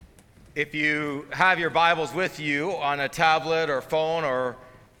If you have your Bibles with you on a tablet or phone or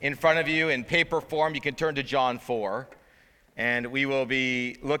in front of you in paper form, you can turn to John 4, and we will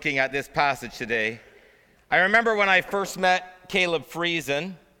be looking at this passage today. I remember when I first met Caleb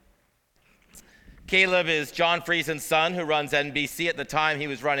Friesen. Caleb is John Friesen's son who runs NBC. At the time, he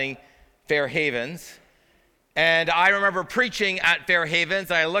was running Fair Havens. And I remember preaching at Fair Havens,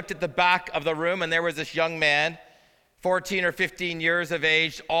 and I looked at the back of the room, and there was this young man, 14 or 15 years of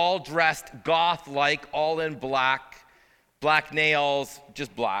age, all dressed goth-like, all in black nails,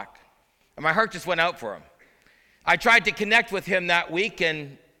 just black. And my heart just went out for him. I tried to connect with him that week,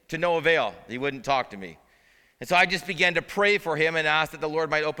 and to no avail. He wouldn't talk to me. And so I just began to pray for him and ask that the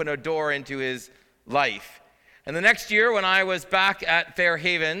Lord might open a door into his life. And the next year, when I was back at Fair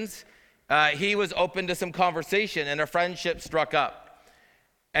Havens, he was open to some conversation, and a friendship struck up.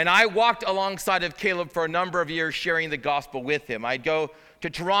 And I walked alongside of Caleb for a number of years sharing the gospel with him. I'd go to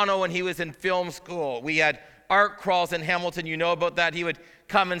Toronto when he was in film school. We had art crawls in Hamilton. You know about that. He would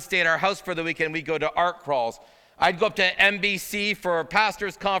come and stay at our house for the weekend. We'd go to art crawls. I'd go up to NBC for a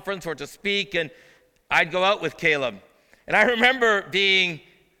pastor's conference or to speak, and I'd go out with Caleb. And I remember being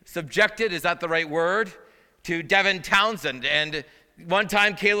subjected, is that the right word, to Devin Townsend. And one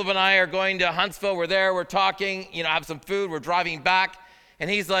time Caleb and I are going to Huntsville. We're there, we're talking, have some food, we're driving back. And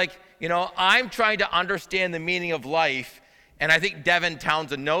he's like, I'm trying to understand the meaning of life, and I think Devin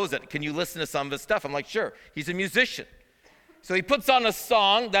Townsend knows it. Can you listen to some of his stuff? I'm like, sure. He's a musician. So he puts on a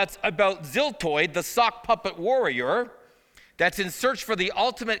song that's about Ziltoid, the sock puppet warrior, that's in search for the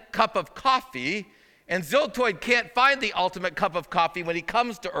ultimate cup of coffee, and Ziltoid can't find the ultimate cup of coffee when he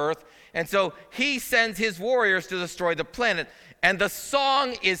comes to Earth, and so he sends his warriors to destroy the planet. And the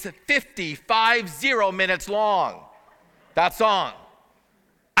song is 50 minutes long. That song.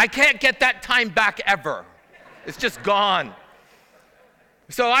 I can't get that time back ever. It's just gone.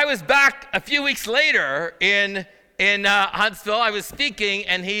 So I was back a few weeks later in Huntsville. I was speaking,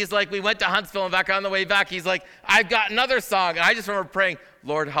 and he's like, we went to Huntsville, and back on the way back, he's like, I've got another song. And I just remember praying,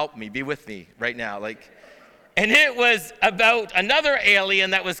 Lord, help me, be with me right now. And it was about another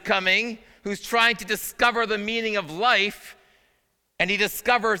alien that was coming who's trying to discover the meaning of life, and he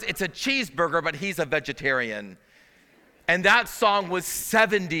discovers it's a cheeseburger, but he's a vegetarian. And that song was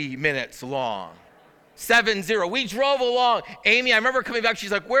 70 minutes long. 70. We drove along. Amy, I remember coming back.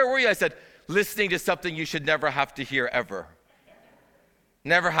 She's like, where were you? I said, listening to something you should never have to hear ever.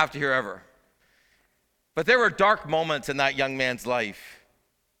 Never have to hear ever. But there were dark moments in that young man's life.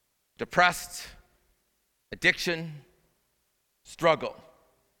 Depressed, addiction, struggle.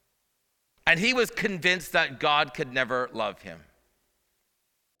 And he was convinced that God could never love him.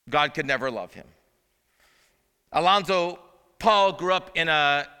 God could never love him. Alonzo Paul grew up in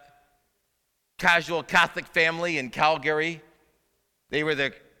a casual Catholic family in Calgary. They were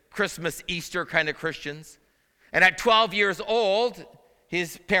the Christmas, Easter kind of Christians. And at 12 years old,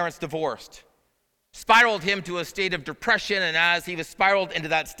 his parents divorced. Spiraled him to a state of depression, and as he was spiraled into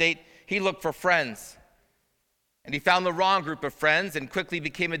that state, he looked for friends. And he found the wrong group of friends and quickly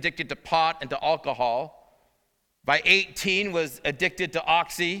became addicted to pot and to alcohol. By 18, was addicted to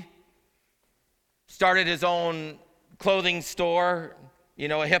Oxy. Started his own clothing store,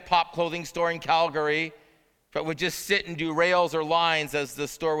 a hip-hop clothing store in Calgary, but would just sit and do rails or lines as the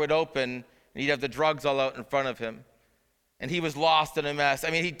store would open, and he'd have the drugs all out in front of him. And he was lost in a mess.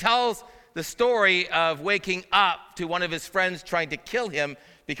 He tells the story of waking up to one of his friends trying to kill him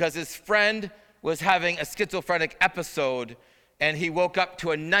because his friend was having a schizophrenic episode, and he woke up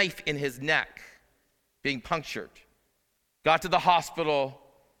to a knife in his neck being punctured. Got to the hospital,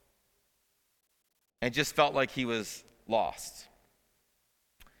 and just felt like he was lost.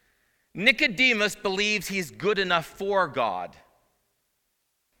 Nicodemus believes he's good enough for God.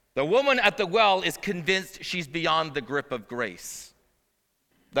 The woman at the well is convinced she's beyond the grip of grace,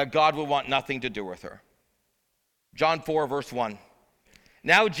 that God will want nothing to do with her. John 4, verse 1.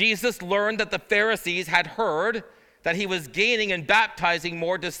 Now Jesus learned that the Pharisees had heard that he was gaining and baptizing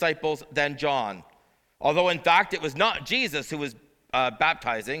more disciples than John, although in fact it was not Jesus who was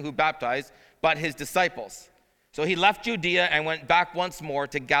baptized, but his disciples. So he left Judea and went back once more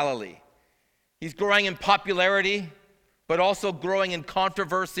to Galilee. He's growing in popularity, but also growing in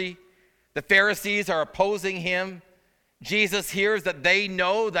controversy. The Pharisees are opposing him. Jesus hears that they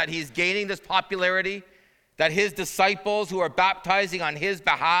know that he's gaining this popularity, that his disciples who are baptizing on his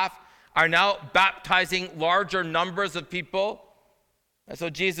behalf are now baptizing larger numbers of people. And so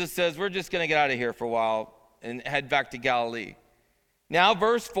Jesus says, we're just going to get out of here for a while and head back to Galilee. Now,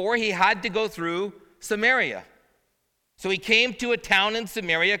 verse 4, he had to go through Samaria. So he came to a town in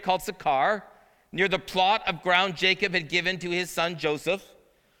Samaria called Sychar, near the plot of ground Jacob had given to his son Joseph.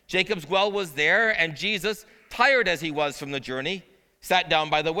 Jacob's well was there, and Jesus, tired as he was from the journey, sat down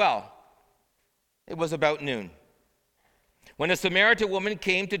by the well. It was about noon. When a Samaritan woman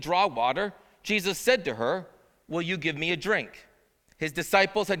came to draw water, Jesus said to her, "Will you give me a drink?" His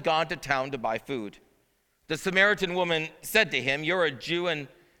disciples had gone to town to buy food. The Samaritan woman said to him, "You're a Jew and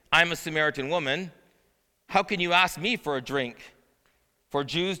I'm a Samaritan woman. How can you ask me for a drink?" For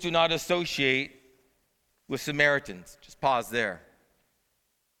Jews do not associate with Samaritans. Just pause there.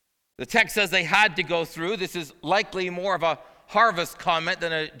 The text says they had to go through. This is likely more of a harvest comment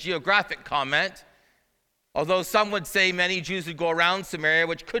than a geographic comment. Although some would say many Jews would go around Samaria,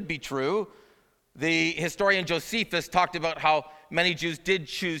 which could be true. The historian Josephus talked about how many Jews did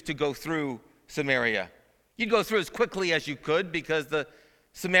choose to go through Samaria. You'd go through as quickly as you could because the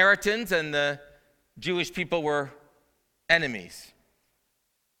Samaritans and the Jewish people were enemies.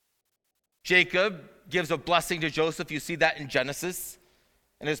 Jacob gives a blessing to Joseph. You see that in Genesis.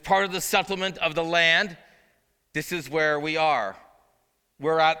 And as part of the settlement of the land, this is where we are.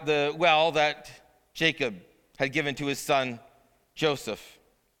 We're at the well that Jacob had given to his son Joseph.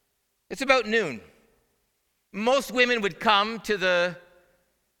 It's about noon. Most women would come to the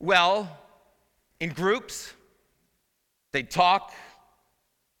well in groups. They'd talk,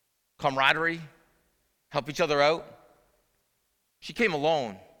 camaraderie, help each other out. She came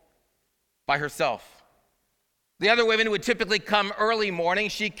alone, by herself. The other women would typically come early morning.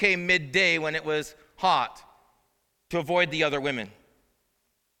 She came midday when it was hot to avoid the other women.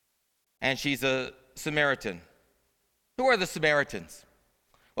 And she's a Samaritan. Who are the Samaritans?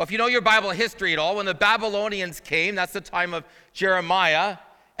 Well, if you know your Bible history at all, when the Babylonians came, that's the time of Jeremiah,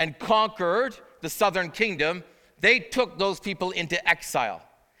 and conquered the southern kingdom, they took those people into exile.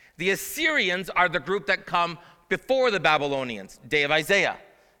 The Assyrians are the group that come before the Babylonians, day of Isaiah.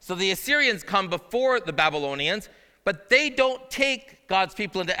 So the Assyrians come before the Babylonians, but they don't take God's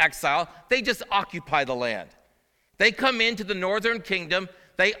people into exile. They just occupy the land. They come into the northern kingdom.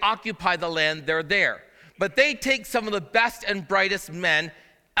 They occupy the land. They're there. But they take some of the best and brightest men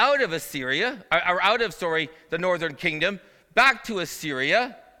out of the northern kingdom, back to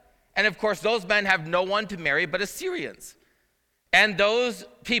Assyria. And of course, those men have no one to marry but Assyrians. And those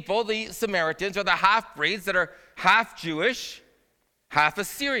people, the Samaritans, are the half-breeds that are half Jewish, half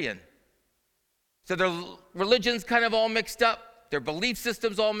Assyrian. So their religion's kind of all mixed up, their belief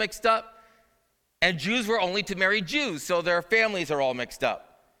system's all mixed up, and Jews were only to marry Jews, so their families are all mixed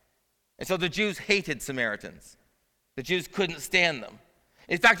up. And so the Jews hated Samaritans. The Jews couldn't stand them.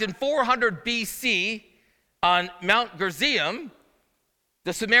 In fact, in 400 BC, on Mount Gerizim,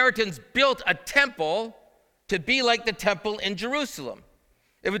 the Samaritans built a temple to be like the temple in Jerusalem.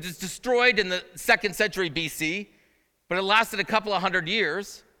 It was destroyed in the 2nd century BC, but it lasted a couple of hundred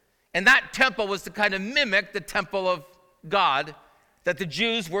years. And that temple was to kind of mimic the temple of God that the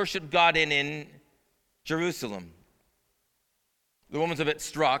Jews worshiped God in Jerusalem. The woman's a bit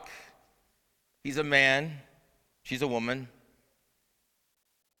struck. He's a man. She's a woman.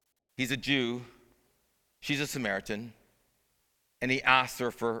 He's a Jew. She's a Samaritan. And he asks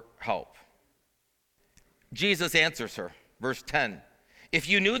her for help. Jesus answers her. Verse 10. If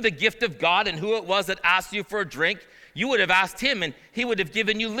you knew the gift of God and who it was that asked you for a drink, you would have asked him and he would have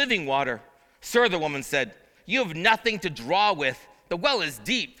given you living water. Sir, the woman said, you have nothing to draw with. The well is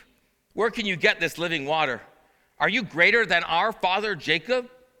deep. Where can you get this living water? Are you greater than our father Jacob,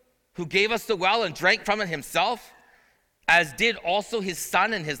 who gave us the well and drank from it himself, as did also his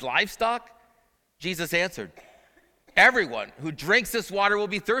son and his livestock? Jesus answered, everyone who drinks this water will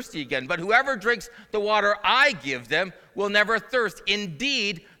be thirsty again, but whoever drinks the water I give them will never thirst.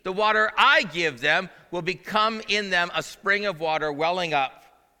 Indeed, the water I give them will become in them a spring of water welling up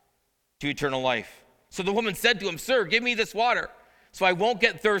to eternal life. So the woman said to him, Sir, give me this water so I won't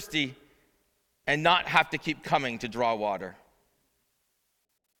get thirsty and not have to keep coming to draw water.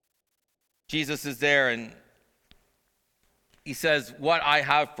 Jesus is there and he says, what I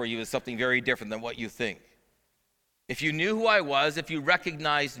have for you is something very different than what you think. If you knew who I was, if you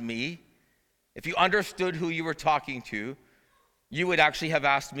recognized me, if you understood who you were talking to, you would actually have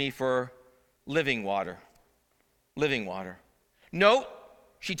asked me for living water. Living water. Note,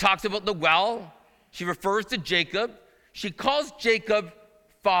 she talks about the well. She refers to Jacob. She calls Jacob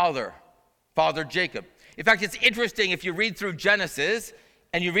father Jacob. In fact, it's interesting if you read through Genesis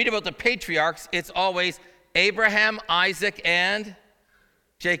and you read about the patriarchs, it's always Abraham, Isaac, and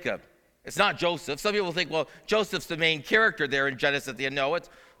Jacob. It's not Joseph. Some people think, well, Joseph's the main character there in Genesis at the end. No, it's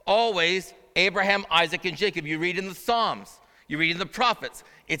always Abraham, Isaac, and Jacob. You read in the Psalms. You read in the prophets.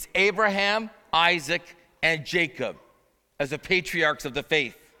 It's Abraham, Isaac, and Jacob as the patriarchs of the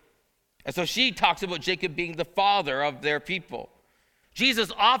faith. And so she talks about Jacob being the father of their people.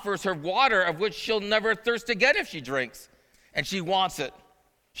 Jesus offers her water of which she'll never thirst again if she drinks. And she wants it.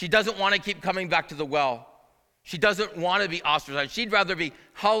 She doesn't want to keep coming back to the well. She doesn't want to be ostracized. She'd rather be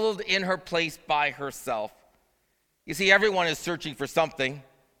held in her place by herself. You see, everyone is searching for something.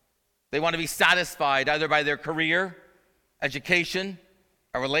 They want to be satisfied either by their career, education,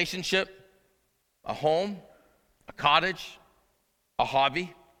 a relationship, a home, a cottage, a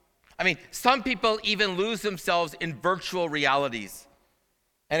hobby. I mean, some people even lose themselves in virtual realities.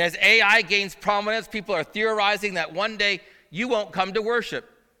 And as AI gains prominence, people are theorizing that one day you won't come to worship.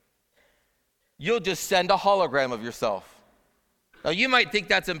 You'll just send a hologram of yourself. Now, you might think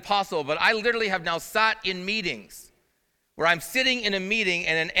that's impossible, but I literally have now sat in meetings where I'm sitting in a meeting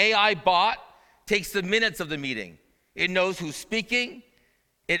and an AI bot takes the minutes of the meeting. It knows who's speaking.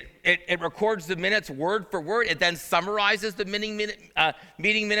 It records the minutes word for word. It then summarizes the meeting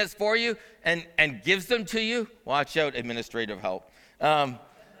minutes for you and gives them to you. Watch out, administrative help.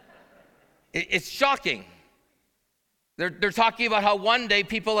 It's shocking. They're talking about how one day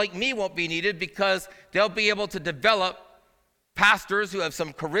people like me won't be needed because they'll be able to develop pastors who have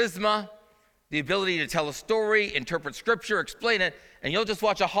some charisma, the ability to tell a story, interpret scripture, explain it, and you'll just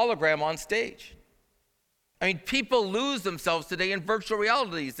watch a hologram on stage. I mean, people lose themselves today in virtual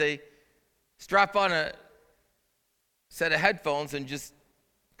realities. They strap on a set of headphones and just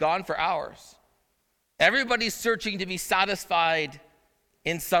gone for hours. Everybody's searching to be satisfied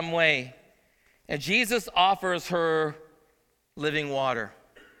in some way. And Jesus offers her living water.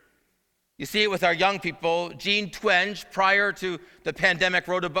 You see it with our young people. Jean Twenge, prior to the pandemic,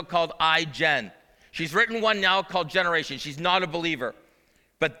 wrote a book called I, Gen. She's written one now called Generation. She's not a believer.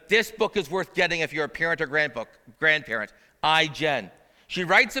 But this book is worth getting if you're a parent or grandparent. I, Gen. She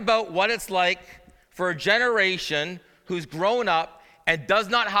writes about what it's like for a generation who's grown up and does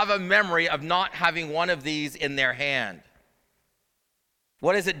not have a memory of not having one of these in their hand.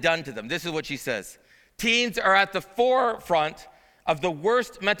 What has it done to them? This is what she says. Teens are at the forefront of the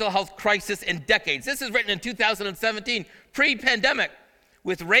worst mental health crisis in decades. This is written in 2017, pre-pandemic,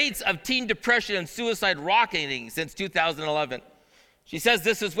 with rates of teen depression and suicide rocketing since 2011. She says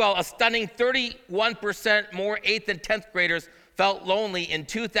this as well. A stunning 31% more 8th and 10th graders felt lonely in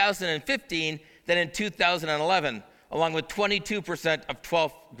 2015 than in 2011, along with 22% of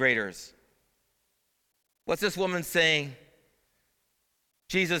 12th graders. What's this woman saying?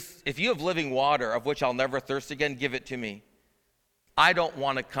 Jesus, if you have living water of which I'll never thirst again, give it to me. I don't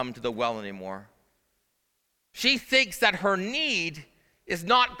want to come to the well anymore. She thinks that her need is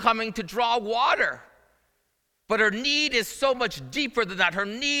not coming to draw water, but her need is so much deeper than that. Her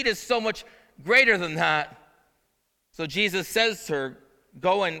need is so much greater than that. So Jesus says to her,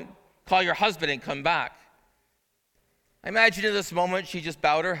 go and call your husband and come back. I imagine in this moment, she just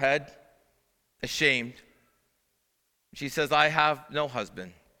bowed her head, ashamed. She says, I have no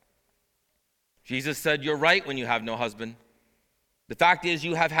husband. Jesus said, you're right when you have no husband. The fact is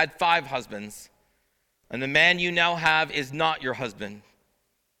you have had 5 husbands, and the man you now have is not your husband.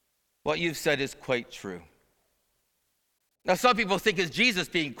 What you've said is quite true. Now, some people think, is Jesus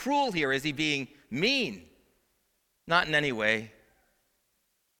being cruel here? Is he being mean? Not in any way.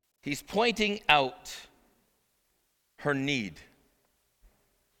 He's pointing out her need.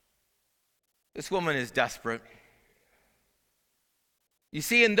 This woman is desperate. You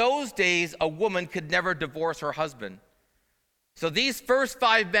see, in those days, a woman could never divorce her husband. So these first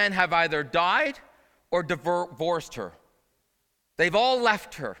 5 men have either died or divorced her. They've all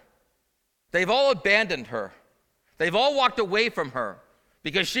left her. They've all abandoned her. They've all walked away from her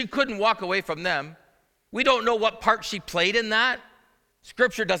because she couldn't walk away from them. We don't know what part she played in that.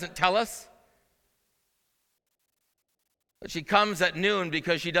 Scripture doesn't tell us. But she comes at noon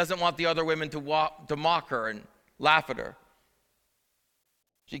because she doesn't want the other women to mock her and laugh at her.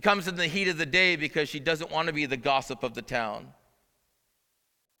 She comes in the heat of the day because she doesn't want to be the gossip of the town.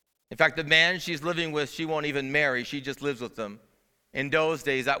 In fact, the man she's living with, she won't even marry. She just lives with them. In those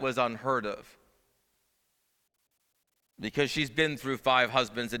days, that was unheard of. Because she's been through 5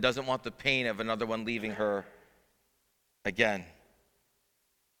 husbands and doesn't want the pain of another one leaving her again.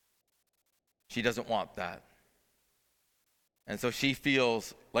 She doesn't want that. And so she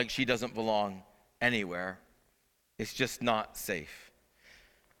feels like she doesn't belong anywhere. It's just not safe.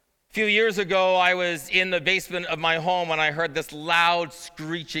 A few years ago, I was in the basement of my home when I heard this loud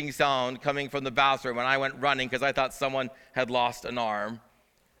screeching sound coming from the bathroom, and I went running because I thought someone had lost an arm.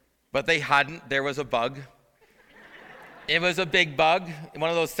 But they hadn't. There was a bug. It was a big bug, one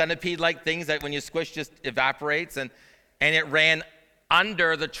of those centipede-like things that when you squish just evaporates, and it ran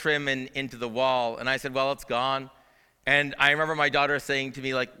under the trim and into the wall. And I said, well, it's gone. And I remember my daughter saying to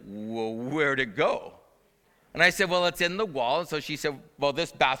me, like, well, where'd it go? And I said, well, it's in the wall. And so she said, well,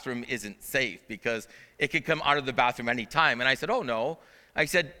 this bathroom isn't safe because it could come out of the bathroom anytime. And I said, oh, no. I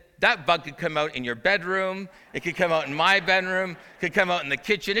said, that bug could come out in your bedroom. It could come out in my bedroom. It could come out in the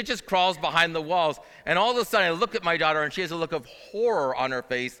kitchen. It just crawls behind the walls. And all of a sudden, I look at my daughter, and she has a look of horror on her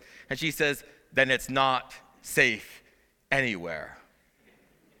face. And she says, then it's not safe anywhere.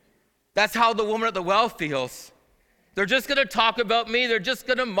 That's how the woman at the well feels. They're just going to talk about me. They're just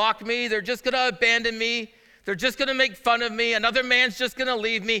going to mock me. They're just going to abandon me. They're just going to make fun of me. Another man's just going to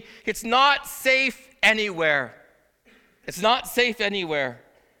leave me. It's not safe anywhere. It's not safe anywhere.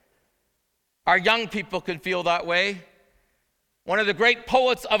 Our young people can feel that way. One of the great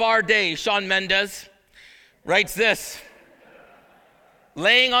poets of our day, Shawn Mendes, writes this: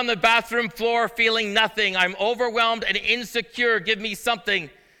 laying on the bathroom floor, feeling nothing. I'm overwhelmed and insecure. Give me something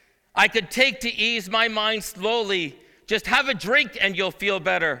I could take to ease my mind slowly. Just have a drink and you'll feel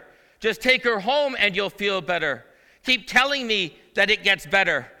better. Just take her home and you'll feel better. Keep telling me that it gets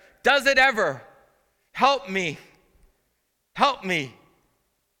better. Does it ever? Help me. Help me.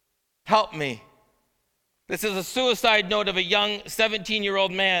 Help me. This is a suicide note of a young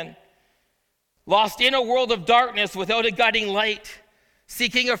 17-year-old man, lost in a world of darkness without a guiding light,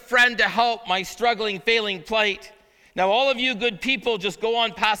 seeking a friend to help my struggling, failing plight. Now all of you good people just go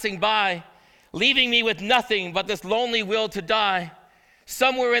on passing by, leaving me with nothing but this lonely will to die.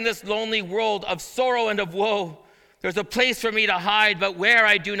 Somewhere in this lonely world of sorrow and of woe, there's a place for me to hide, but where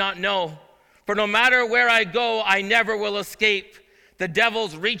I do not know. For no matter where I go, I never will escape the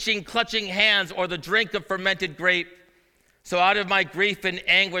devil's reaching, clutching hands or the drink of fermented grape. So out of my grief and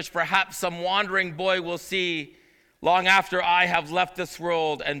anguish, perhaps some wandering boy will see, long after I have left this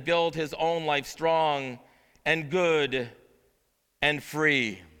world, and build his own life strong and good and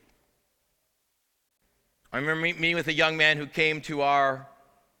free. I remember meeting with a young man who came to our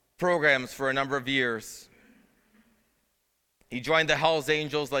programs for a number of years. He joined the Hells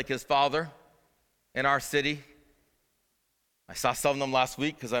Angels like his father in our city. I saw some of them last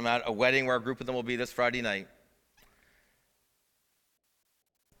week because I'm at a wedding where a group of them will be this Friday night.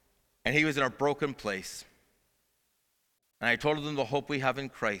 And he was in a broken place. And I told him the hope we have in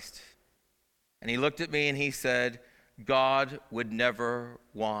Christ. And he looked at me and he said, God would never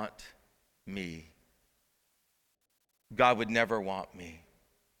want me. God would never want me.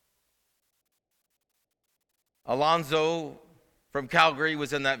 Alonzo from Calgary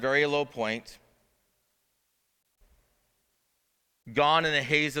was in that very low point, gone in a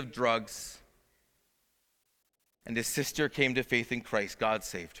haze of drugs, and his sister came to faith in Christ. God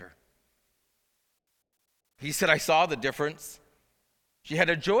saved her. He said, I saw the difference. She had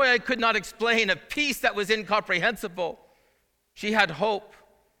a joy I could not explain, a peace that was incomprehensible. She had hope.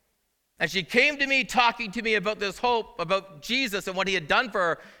 And she came to me talking to me about this hope, about Jesus and what he had done for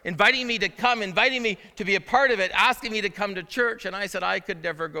her, inviting me to come, inviting me to be a part of it, asking me to come to church. And I said, I could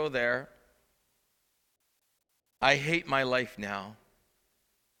never go there. I hate my life now.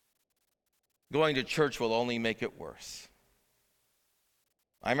 Going to church will only make it worse.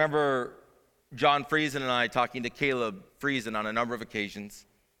 I remember John Friesen and I talking to Caleb Friesen on a number of occasions,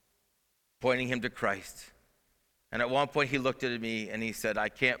 pointing him to Christ. And at one point he looked at me and he said, I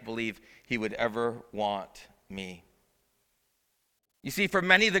can't believe he would ever want me. You see, for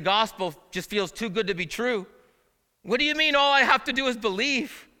many, the gospel just feels too good to be true. What do you mean all I have to do is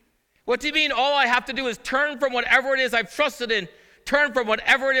believe? What do you mean all I have to do is turn from whatever it is I've trusted in, turn from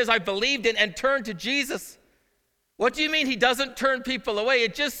whatever it is I've believed in, and turn to Jesus? What do you mean he doesn't turn people away?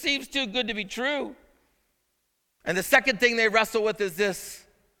 It just seems too good to be true. And the second thing they wrestle with is this: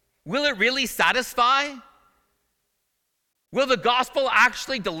 will it really satisfy? Will the gospel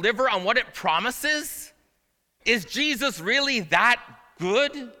actually deliver on what it promises? Is Jesus really that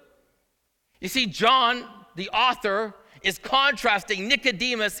good? You see, John, the author, is contrasting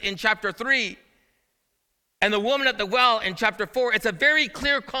Nicodemus in chapter 3 and the woman at the well in chapter 4. It's a very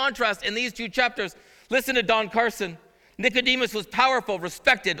clear contrast in these two chapters. Listen to Don Carson. Nicodemus was powerful,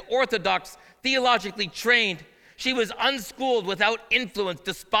 respected, orthodox, theologically trained. She was unschooled, without influence,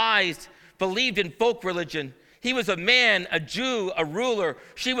 despised, believed in folk religion. He was a man, a Jew, a ruler.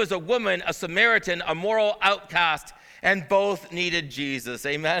 She was a woman, a Samaritan, a moral outcast, and both needed Jesus.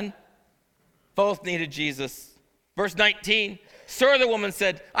 Amen? Both needed Jesus. Verse 19, Sir, the woman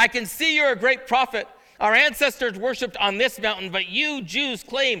said, I can see you're a great prophet. Our ancestors worshipped on this mountain, but you Jews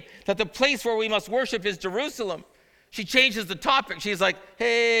claim that the place where we must worship is Jerusalem. She changes the topic. She's like,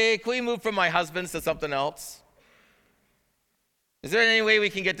 hey, can we move from my husband's to something else? Is there any way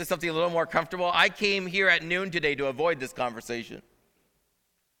we can get to something a little more comfortable? I came here at noon today to avoid this conversation.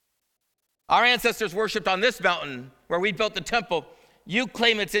 Our ancestors worshipped on this mountain where we built the temple. You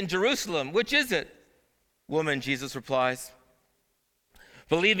claim it's in Jerusalem. Which is it? "Woman," Jesus replies,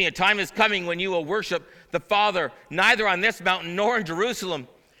 "believe me, a time is coming when you will worship the Father, neither on this mountain nor in Jerusalem.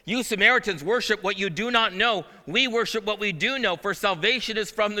 You Samaritans worship what you do not know. We worship what we do know, for salvation is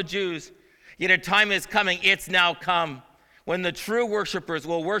from the Jews. Yet a time is coming, it's now come, when the true worshipers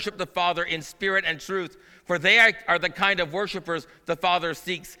will worship the Father in spirit and truth, for they are the kind of worshipers the Father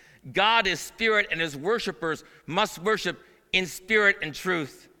seeks. God is spirit, and his worshipers must worship in spirit and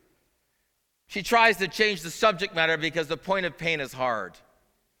truth." She tries to change the subject matter because the point of pain is hard.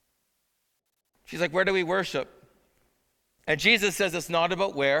 She's like, "Where do we worship?" And Jesus says it's not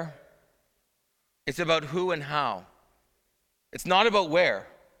about where, it's about who and how. It's not about where,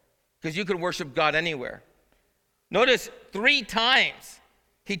 because you can worship God anywhere. Notice 3 times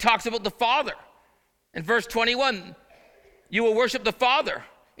he talks about the Father. In verse 21, you will worship the Father.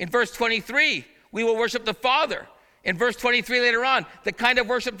 In verse 23, we will worship the Father. In verse 23 later on, the kind of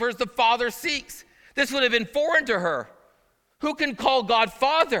worshipers the Father seeks. This would have been foreign to her. Who can call God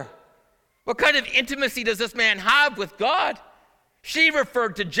Father? What kind of intimacy does this man have with God? She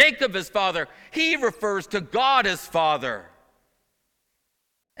referred to Jacob as father. He refers to God as Father.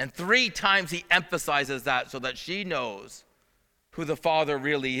 And 3 times he emphasizes that so that she knows who the Father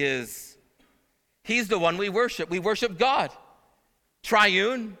really is. He's the one we worship. We worship God.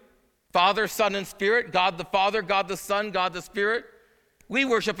 Triune, Father, Son, and Spirit. God the Father, God the Son, God the Spirit. We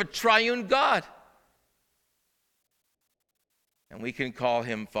worship a triune God. And we can call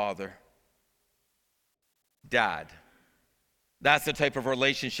him Father. Dad. That's the type of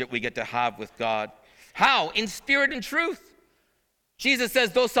relationship we get to have with God. How? In spirit and truth. Jesus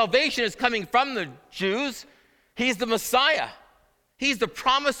says, though salvation is coming from the Jews, he's the Messiah. He's the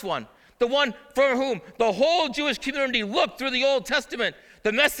promised one. The one for whom the whole Jewish community looked through the Old Testament.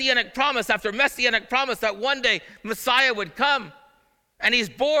 The messianic promise after messianic promise that one day Messiah would come. And he's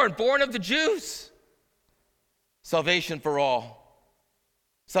born of the Jews. Salvation for all.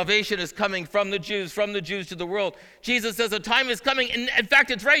 Salvation is coming from the Jews to the world. Jesus says a time is coming, and in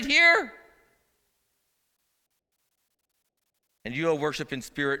fact, it's right here. And you will worship in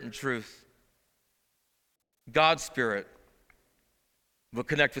spirit and truth. God's Spirit will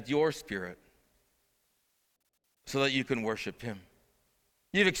connect with your spirit so that you can worship him.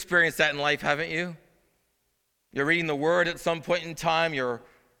 You've experienced that in life, haven't you? You're reading the Word at some point in time. You're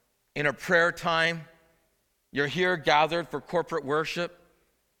in a prayer time. You're here gathered for corporate worship.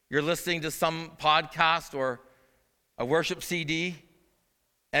 You're listening to some podcast or a worship CD,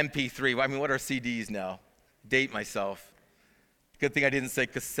 MP3. I mean, what are CDs now? Date myself. Good thing I didn't say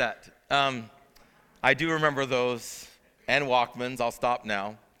cassette. I do remember those, and Walkmans. I'll stop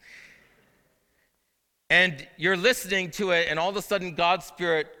now. And you're listening to it, and all of a sudden God's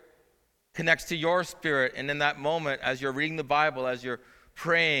Spirit connects to your spirit. And in that moment, as you're reading the Bible, as you're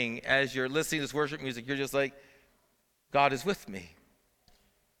praying, as you're listening to this worship music, you're just like, God is with me.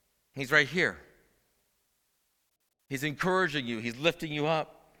 He's right here. He's encouraging you. He's lifting you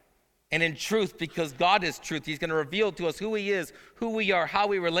up. And in truth, because God is truth, he's going to reveal to us who he is, who we are, how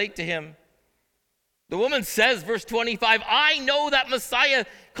we relate to him. The woman says, verse 25, I know that Messiah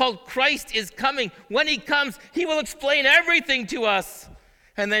called Christ is coming. When he comes, he will explain everything to us.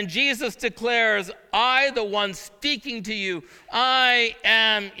 And then Jesus declares, I, the one speaking to you, I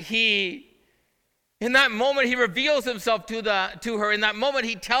am he. In that moment, he reveals himself to her. In that moment,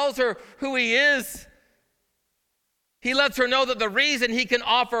 he tells her who he is. He lets her know that the reason he can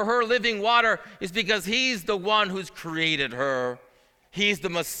offer her living water is because he's the one who's created her. He's the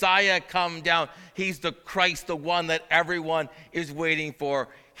Messiah come down. He's the Christ, the one that everyone is waiting for.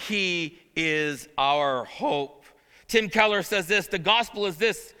 He is our hope. Tim Keller says this, the gospel is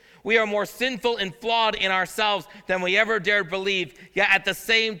this. We are more sinful and flawed in ourselves than we ever dared believe. Yet at the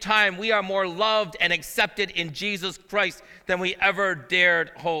same time, we are more loved and accepted in Jesus Christ than we ever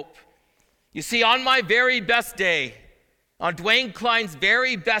dared hope. You see, on my very best day, on Dwayne Cline's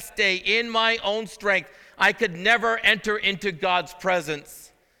very best day, in my own strength, I could never enter into God's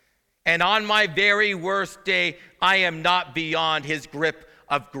presence. And on my very worst day, I am not beyond his grip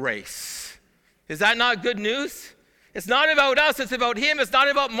of grace. Is that not good news? It's not about us, it's about him. It's not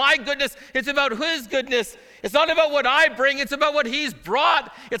about my goodness, it's about his goodness. It's not about what I bring, it's about what he's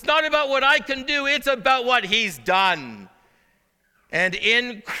brought. It's not about what I can do, it's about what he's done. And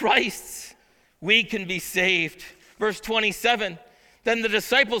in Christ, we can be saved. Verse 27, then the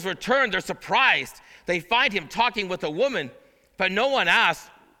disciples return, they're surprised. They find him talking with a woman, but no one asks,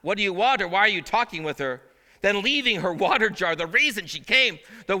 what do you want, or why are you talking with her? Then leaving her water jar, the reason she came,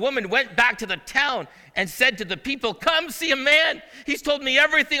 the woman went back to the town and said to the people, come see a man. He's told me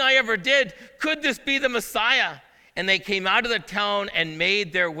everything I ever did. Could this be the Messiah? And they came out of the town and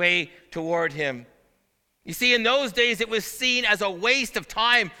made their way toward him. You see, in those days, it was seen as a waste of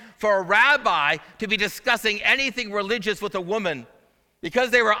time for a rabbi to be discussing anything religious with a woman because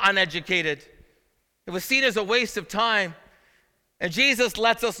they were uneducated. It was seen as a waste of time. And Jesus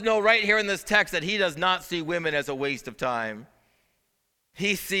lets us know right here in this text that he does not see women as a waste of time.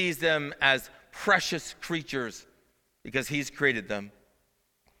 He sees them as precious creatures because he's created them,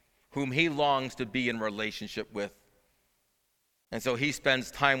 whom he longs to be in relationship with. And so he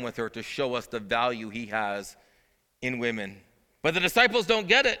spends time with her to show us the value he has in women. But the disciples don't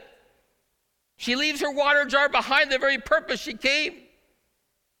get it. She leaves her water jar behind the very purpose she came.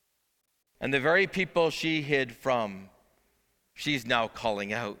 And the very people she hid from, she's now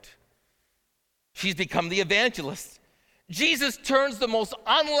calling out. She's become the evangelist. Jesus turns the most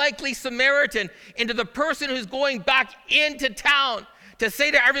unlikely Samaritan into the person who's going back into town to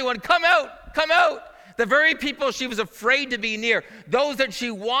say to everyone, come out, come out. The very people she was afraid to be near, those that she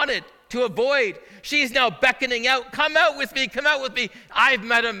wanted to avoid, she's now beckoning out, come out with me, come out with me. I've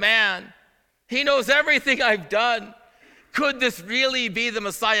met a man. He knows everything I've done. Could this really be the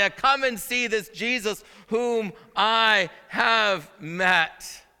Messiah? Come and see this Jesus whom I have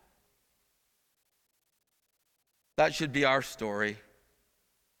met. That should be our story.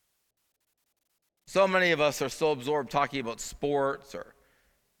 So many of us are so absorbed talking about sports or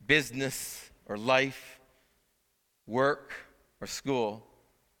business or life, work or school.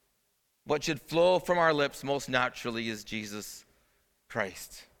 What should flow from our lips most naturally is Jesus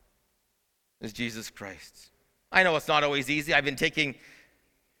Christ. Is Jesus Christ. I know it's not always easy. I've been taking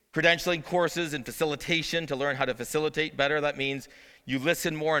credentialing courses in facilitation to learn how to facilitate better. That means you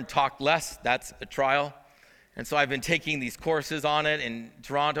listen more and talk less. That's a trial. And so I've been taking these courses on it in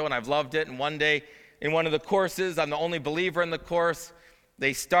Toronto, and I've loved it. And one day, in one of the courses, I'm the only believer in the course,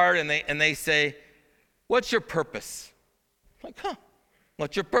 they start and they say, what's your purpose? I'm like,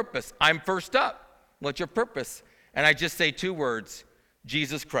 what's your purpose? I'm first up. What's your purpose? And I just say two words,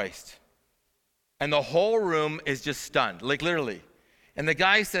 Jesus Christ. And the whole room is just stunned, like literally. And the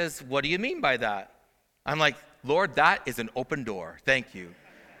guy says, what do you mean by that? I'm like, Lord, that is an open door. Thank you.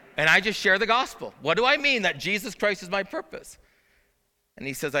 And I just share the gospel. What do I mean that Jesus Christ is my purpose? And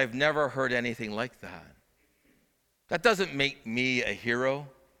he says, I've never heard anything like that. That doesn't make me a hero.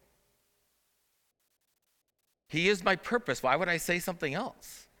 He is my purpose. Why would I say something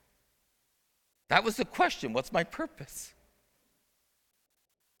else? That was the question. What's my purpose?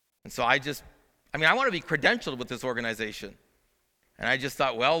 And so I want to be credentialed with this organization. And I just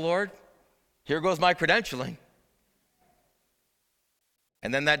thought, well, Lord, here goes my credentialing.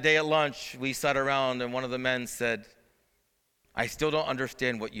 And then that day at lunch, we sat around and one of the men said, I still don't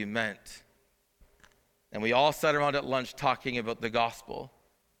understand what you meant. And we all sat around at lunch talking about the gospel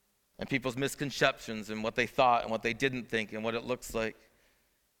and people's misconceptions and what they thought and what they didn't think and what it looks like.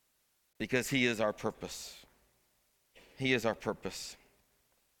 Because he is our purpose. He is our purpose.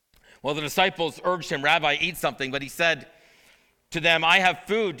 Well, the disciples urged him, Rabbi, eat something. But he said to them, I have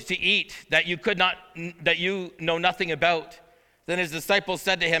food to eat that you know nothing about. Then his disciples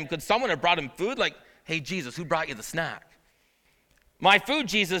said to him, could someone have brought him food? Like, hey, Jesus, who brought you the snack? My food,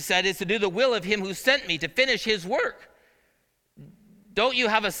 Jesus said, is to do the will of him who sent me, to finish his work. Don't you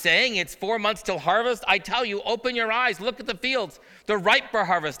have a saying, it's 4 months till harvest? I tell you, open your eyes, look at the fields. They're ripe for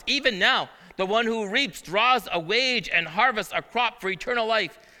harvest. Even now, the one who reaps draws a wage and harvests a crop for eternal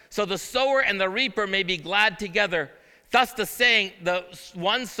life. So the sower and the reaper may be glad together. Thus the saying, the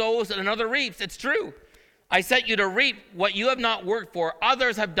one sows and another reaps. It's true. I sent you to reap what you have not worked for.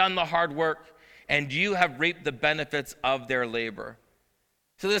 Others have done the hard work, and you have reaped the benefits of their labor.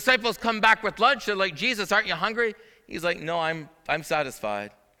 So the disciples come back with lunch. They're like, Jesus, aren't you hungry? He's like, no, I'm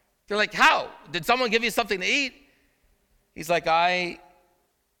satisfied. They're like, how? Did someone give you something to eat? He's like, my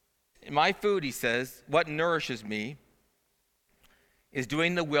food, he says, what nourishes me is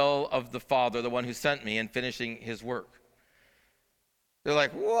doing the will of the Father, the one who sent me, and finishing his work. They're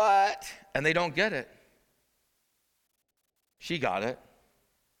like, what? And they don't get it. She got it.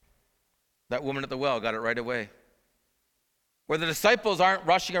 That woman at the well got it right away. Where the disciples aren't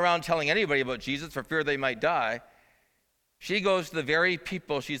rushing around telling anybody about Jesus for fear they might die, she goes to the very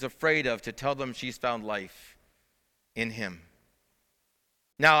people she's afraid of to tell them she's found life in him.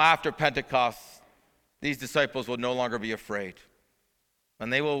 Now, after Pentecost, these disciples will no longer be afraid,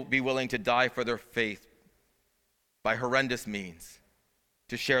 and they will be willing to die for their faith by horrendous means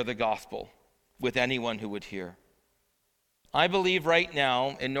to share the gospel with anyone who would hear. I believe right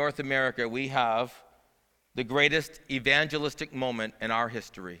now in North America we have the greatest evangelistic moment in our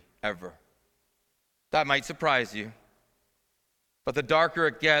history ever. That might surprise you, but the darker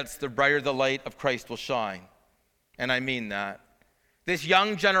it gets, the brighter the light of Christ will shine. And I mean that. This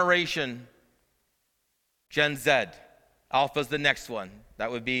young generation Gen Z. Alpha's the next one. That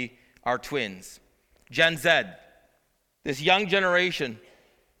would be our twins. Gen Z, this young generation,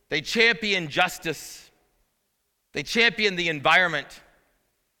 they champion justice. They champion the environment.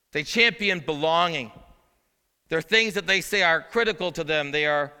 They champion belonging. There are things that they say are critical to them. They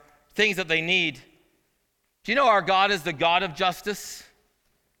are things that they need. Do you know our God is the God of justice?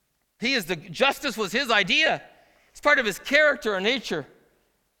 Justice was his idea. It's part of his character and nature.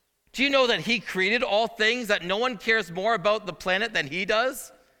 Do you know that he created all things, that no one cares more about the planet than he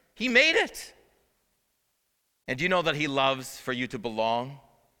does? He made it. And do you know that he loves for you to belong,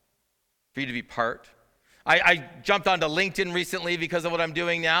 for you to be part? I jumped onto LinkedIn recently because of what I'm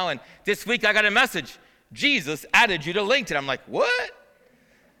doing now, and this week I got a message. Jesus added you to LinkedIn. I'm like, what?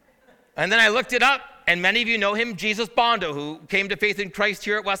 And then I looked it up, and many of you know him, Jesus Bondo, who came to faith in Christ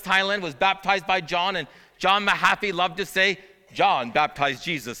here at West Highland, was baptized by John, and John Mahaffey loved to say, John baptized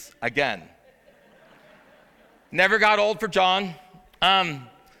Jesus again. Never got old for John.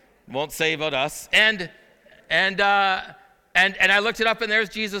 Won't say about us. And I looked it up, and there's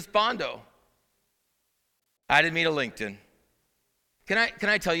Jesus Bondo. Added me to LinkedIn. Can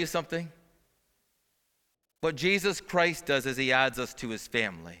I tell you something? What Jesus Christ does is he adds us to his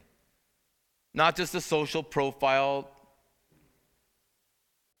family. Not just a social profile.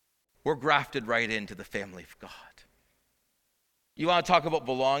 We're grafted right into the family of God. You want to talk about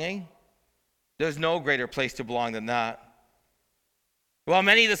belonging? There's no greater place to belong than that. Well,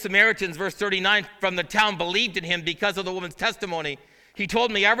 many of the Samaritans, verse 39, from the town believed in him because of the woman's testimony. He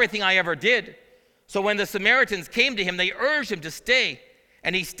told me everything I ever did. So when the Samaritans came to him, they urged him to stay.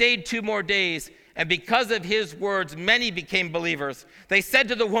 And he stayed 2 more days. And because of his words, many became believers. They said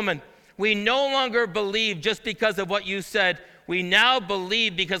to the woman, we no longer believe just because of what you said. We now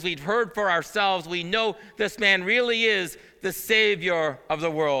believe because we've heard for ourselves. We know this man really is the Savior of the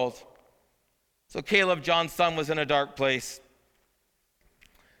world. So Caleb, John's son, was in a dark place.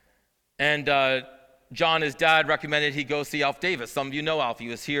 And John, his dad, recommended he go see Alf Davis. Some of you know Alf. He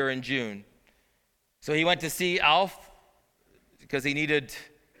was here in June. So he went to see Alf because he needed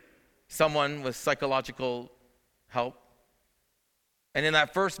someone with psychological help. And in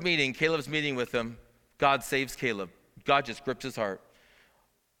that first meeting, Caleb's meeting with him, God saves Caleb. God just grips his heart.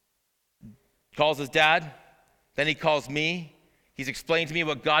 Calls his dad. Then he calls me. He's explained to me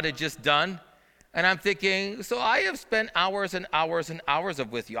what God had just done. And I'm thinking, so I have spent hours and hours and hours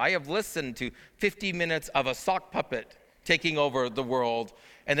with you. I have listened to 50 minutes of a sock puppet taking over the world,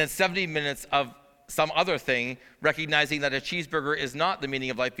 and then 70 minutes of some other thing, recognizing that a cheeseburger is not the meaning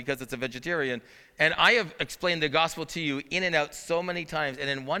of life because it's a vegetarian. And I have explained the gospel to you in and out so many times, and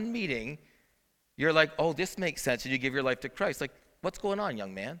in one meeting, you're like, oh, this makes sense, and you give your life to Christ. Like, what's going on,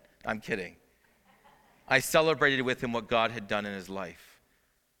 young man? I'm kidding. I celebrated with him what God had done in his life.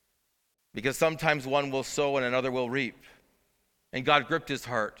 Because sometimes one will sow and another will reap. And God gripped his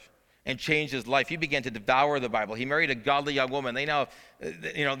heart and changed his life. He began to devour the Bible. He married a godly young woman. They now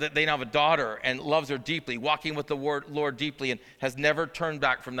have a daughter and loves her deeply, walking with the Lord deeply, and has never turned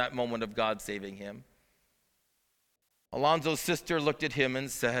back from that moment of God saving him. Alonzo's sister looked at him and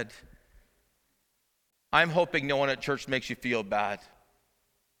said, I'm hoping no one at church makes you feel bad.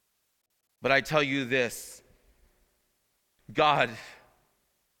 But I tell you this, God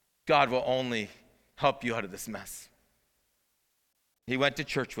will only help you out of this mess. He went to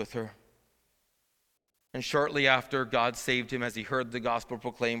church with her. And shortly after, God saved him as he heard the gospel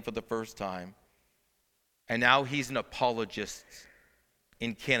proclaimed for the first time. And now he's an apologist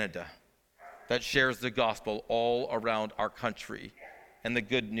in Canada that shares the gospel all around our country and the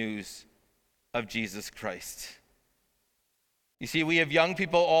good news of Jesus Christ. You see, we have young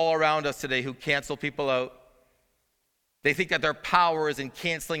people all around us today who cancel people out. They think that their power is in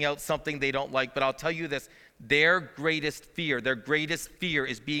canceling out something they don't like. But I'll tell you this, their greatest fear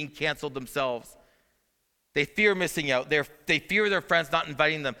is being canceled themselves. They fear missing out. They fear their friends not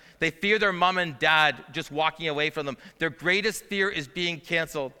inviting them. They fear their mom and dad just walking away from them. Their greatest fear is being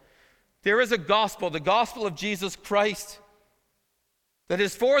canceled. There is a gospel, the gospel of Jesus Christ, that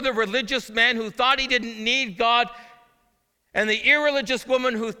is for the religious man who thought he didn't need God and the irreligious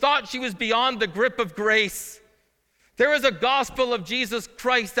woman who thought she was beyond the grip of grace. There is a gospel of Jesus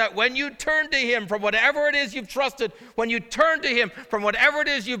Christ that when you turn to him from whatever it is you've trusted, when you turn to him from whatever it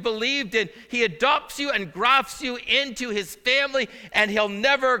is you've believed in, he adopts you and grafts you into his family, and he'll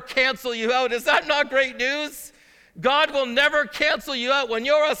never cancel you out. Is that not great news? God will never cancel you out when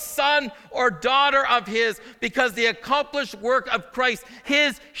you're a son or daughter of his, because the accomplished work of Christ,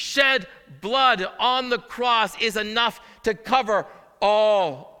 his shed blood on the cross, is enough to cover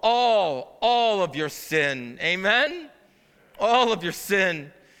all of your sin. Amen? All of your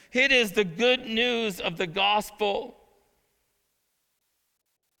sin. It is the good news of the gospel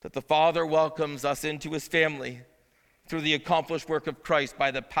that the Father welcomes us into his family through the accomplished work of Christ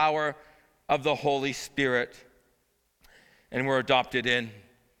by the power of the Holy Spirit. And we're adopted in.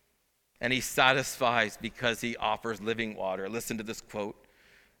 And he satisfies because he offers living water. Listen to this quote.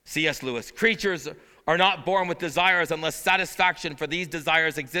 C.S. Lewis, creatures are not born with desires unless satisfaction for these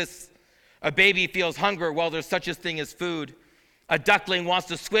desires exists. A baby feels hunger while there's such a thing as food. A duckling wants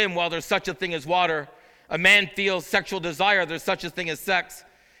to swim while there's such a thing as water. A man feels sexual desire, there's such a thing as sex.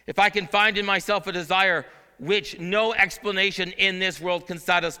 If I can find in myself a desire which no explanation in this world can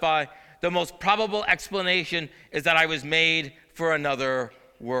satisfy, the most probable explanation is that I was made for another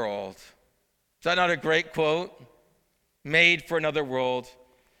world. Is that not a great quote? Made for another world.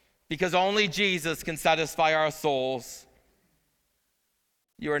 Because only Jesus can satisfy our souls.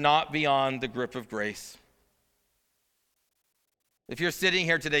 You are not beyond the grip of grace. If you're sitting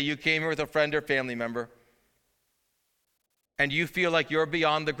here today, you came here with a friend or family member, and you feel like you're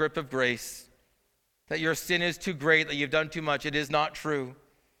beyond the grip of grace, that your sin is too great, that you've done too much, it is not true.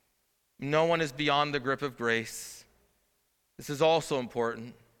 No one is beyond the grip of grace. This is also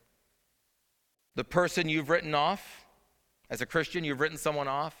important. The person you've written off, as a Christian, you've written someone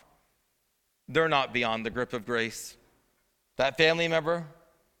off, they're not beyond the grip of grace. That family member,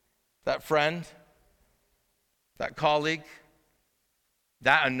 that friend, that colleague,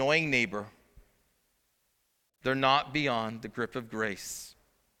 that annoying neighbor, they're not beyond the grip of grace.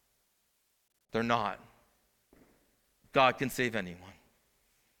 They're not. God can save anyone.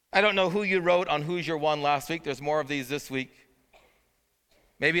 I don't know who you wrote on Who's Your One last week. There's more of these this week.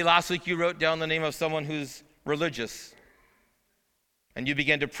 Maybe last week you wrote down the name of someone who's religious, and you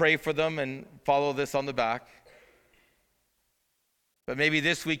began to pray for them and follow this on the back. But maybe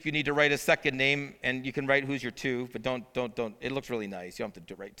this week you need to write a second name, and you can write who's your two, but don't. It looks really nice. You don't have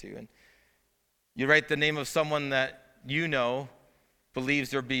to write two. And you write the name of someone that you know believes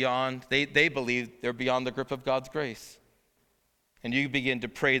they're beyond, they believe they're beyond the grip of God's grace. And you begin to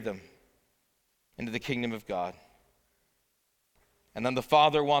pray them into the kingdom of God. And then the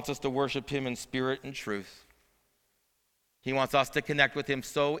Father wants us to worship him in spirit and truth. He wants us to connect with him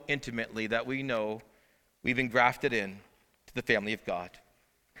so intimately that we know we've been grafted in to the family of God.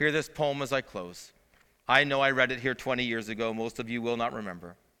 Hear this poem as I close. I know I read it here 20 years ago. Most of you will not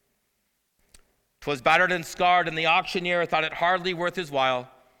remember. 'Twas battered and scarred, and the auctioneer thought it hardly worth his while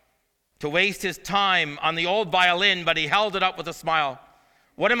to waste his time on the old violin, but he held it up with a smile.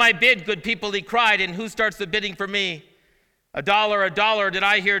 What am I bid, good people, he cried, and who starts the bidding for me? $1, did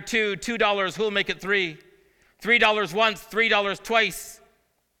I hear two? $2, who'll make it three? $3 once, $3 twice,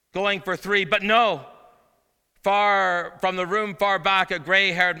 going for three. But no, far from the room far back, a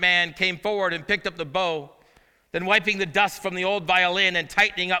gray-haired man came forward and picked up the bow. Then wiping the dust from the old violin and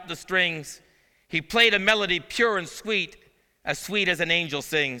tightening up the strings, he played a melody pure and sweet as an angel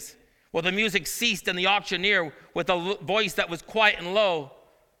sings. Well, the music ceased, and the auctioneer, with a voice that was quiet and low,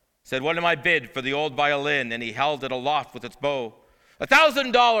 said, what am I bid for the old violin? And he held it aloft with its bow.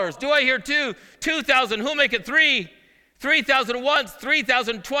 $1,000. Do I hear two? 2,000. Who'll make it three? 3,000 once,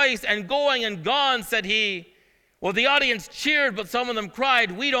 3,000 twice, and going and gone, said he. Well, the audience cheered, but some of them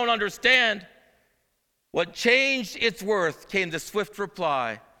cried, we don't understand. What changed its worth came the swift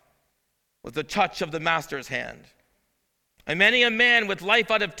reply with the touch of the master's hand. And many a man with life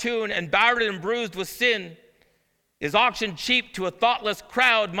out of tune and battered and bruised with sin is auctioned cheap to a thoughtless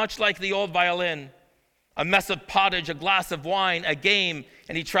crowd, much like the old violin. A mess of pottage, a glass of wine, a game,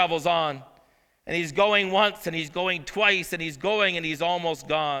 and he travels on. And he's going once, and he's going twice, and he's going, and he's almost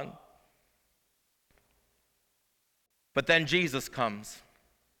gone. But then Jesus comes.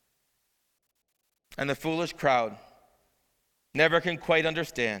 And the foolish crowd never can quite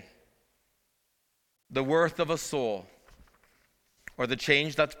understand the worth of a soul or the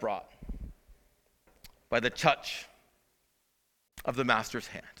change that's brought by the touch of the Master's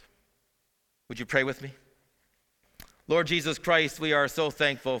hand. Would you pray with me? Lord Jesus Christ, we are so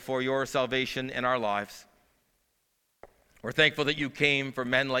thankful for your salvation in our lives. We're thankful that you came for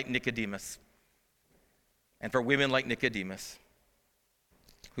men like Nicodemus and for women like Nicodemus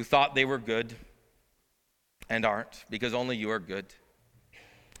who thought they were good and aren't, because only you are good.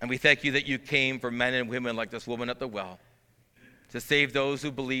 And we thank you that you came for men and women like this woman at the well to save those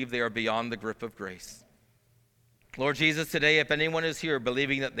who believe they are beyond the grip of grace. Lord Jesus, today, if anyone is here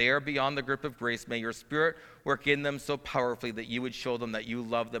believing that they are beyond the grip of grace, may your Spirit work in them so powerfully that you would show them that you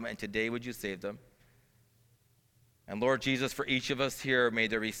love them, and today would you save them. And Lord Jesus, for each of us here, may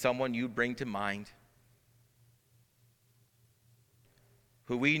there be someone you bring to mind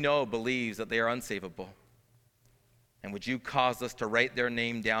who we know believes that they are unsavable. And would you cause us to write their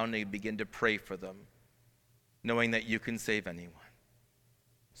name down and begin to pray for them, knowing that you can save anyone.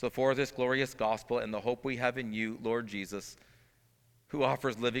 So for this glorious gospel and the hope we have in you, Lord Jesus, who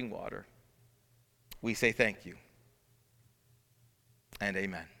offers living water, we say thank you and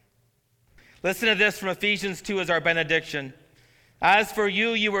amen. Listen to this from Ephesians 2 as our benediction. As for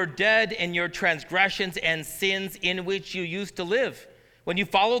you, you were dead in your transgressions and sins in which you used to live, when you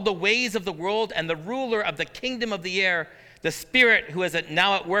followed the ways of the world and the ruler of the kingdom of the air, the Spirit who is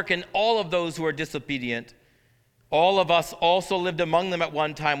now at work in all of those who are disobedient. All of us also lived among them at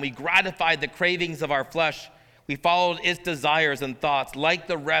one time. We gratified the cravings of our flesh. We followed its desires and thoughts. Like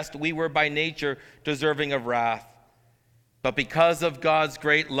the rest, we were by nature deserving of wrath. But because of God's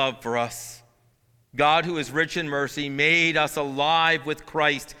great love for us, God, who is rich in mercy, made us alive with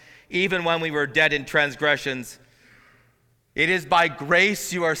Christ, even when we were dead in transgressions. It is by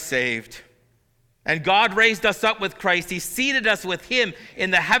grace you are saved. And God raised us up with Christ. He seated us with him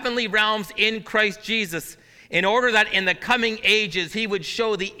in the heavenly realms in Christ Jesus, in order that in the coming ages he would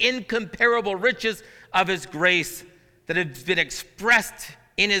show the incomparable riches of his grace that has been expressed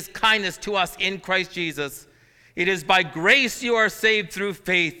in his kindness to us in Christ Jesus. It is by grace you are saved through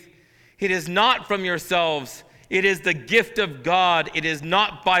faith. It is not from yourselves. It is the gift of God. It is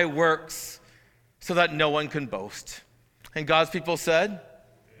not by works, so that no one can boast. And God's people said,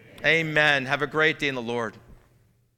 Amen. Have a great day in the Lord.